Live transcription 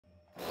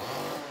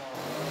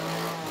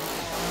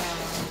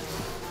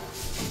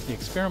The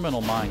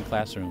experimental mine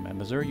classroom at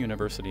Missouri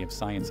University of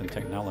Science and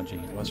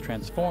Technology was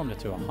transformed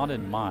into a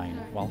haunted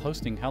mine while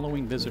hosting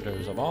Halloween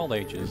visitors of all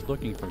ages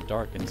looking for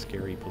dark and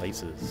scary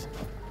places.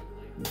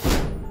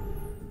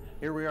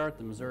 Here we are at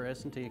the Missouri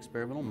S&T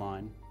Experimental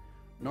Mine.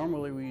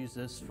 Normally we use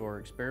this for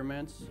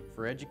experiments,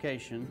 for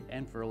education,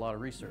 and for a lot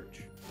of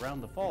research.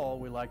 Around the fall,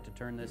 we like to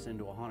turn this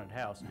into a haunted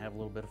house and have a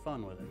little bit of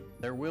fun with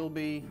it. There will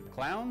be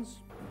clowns.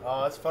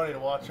 It's funny to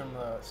watch them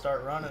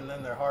start running, and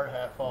then their hard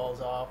hat falls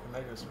off, and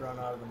they just run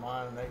out of the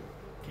mine, and they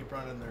keep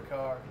running their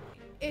car.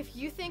 If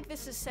you think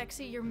this is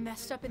sexy, you're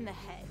messed up in the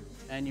head.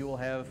 And you will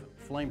have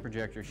flame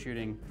projectors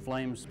shooting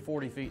flames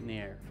 40 feet in the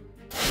air.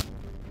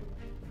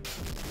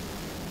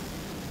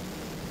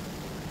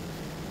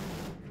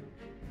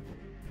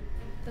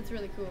 That's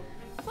really cool.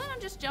 I plan on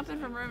just jumping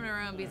from room to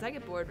room because I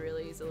get bored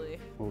really easily.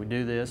 Well, we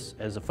do this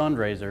as a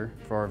fundraiser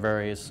for our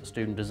various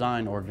student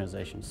design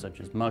organizations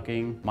such as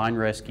Mucking, Mine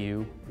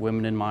Rescue,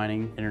 Women in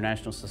Mining,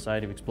 International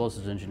Society of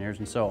Explosives Engineers,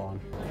 and so on.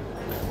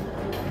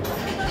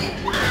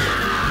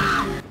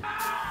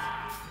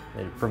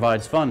 It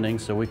provides funding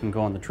so we can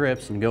go on the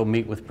trips and go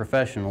meet with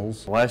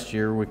professionals. Last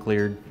year we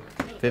cleared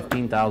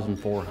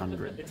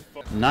 15,400.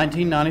 In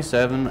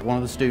 1997, one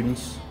of the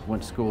students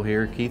went to school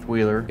here, Keith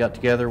Wheeler, got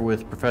together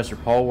with Professor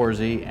Paul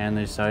Worzy, and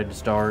they decided to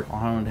start a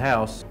haunted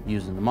house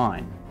using the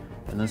mine.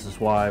 And this is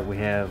why we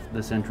have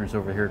this entrance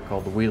over here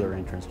called the Wheeler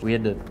entrance. We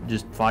had to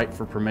just fight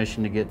for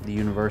permission to get the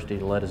university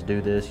to let us do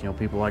this. You know,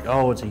 people are like,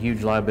 oh, it's a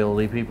huge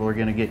liability, people are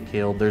gonna get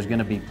killed, there's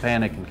gonna be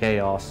panic and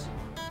chaos.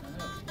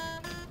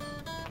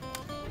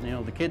 You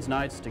know, the kids'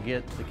 nights to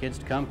get the kids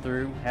to come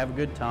through, have a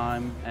good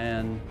time,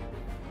 and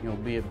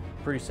be a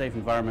pretty safe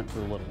environment for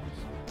the little ones.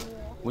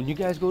 When you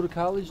guys go to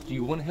college, do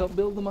you want to help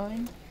build the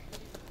mine?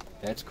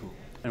 That's cool.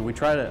 And we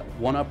try to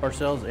one-up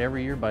ourselves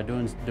every year by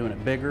doing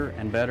it bigger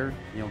and better.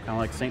 Kind of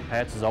like St.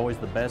 Pat's is always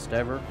the best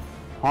ever.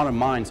 Haunted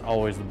Mine's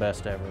always the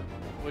best ever.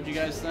 What'd you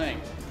guys think?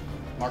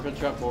 Mark on the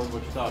chalkboard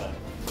what you thought of.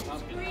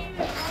 Sounds good.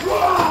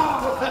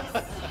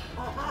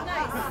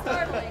 Nice,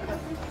 startling.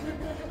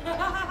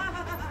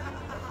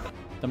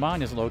 The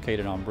mine is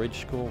located on Bridge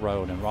School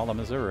Road in Rolla,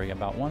 Missouri,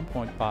 about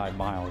 1.5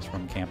 miles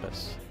from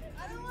campus.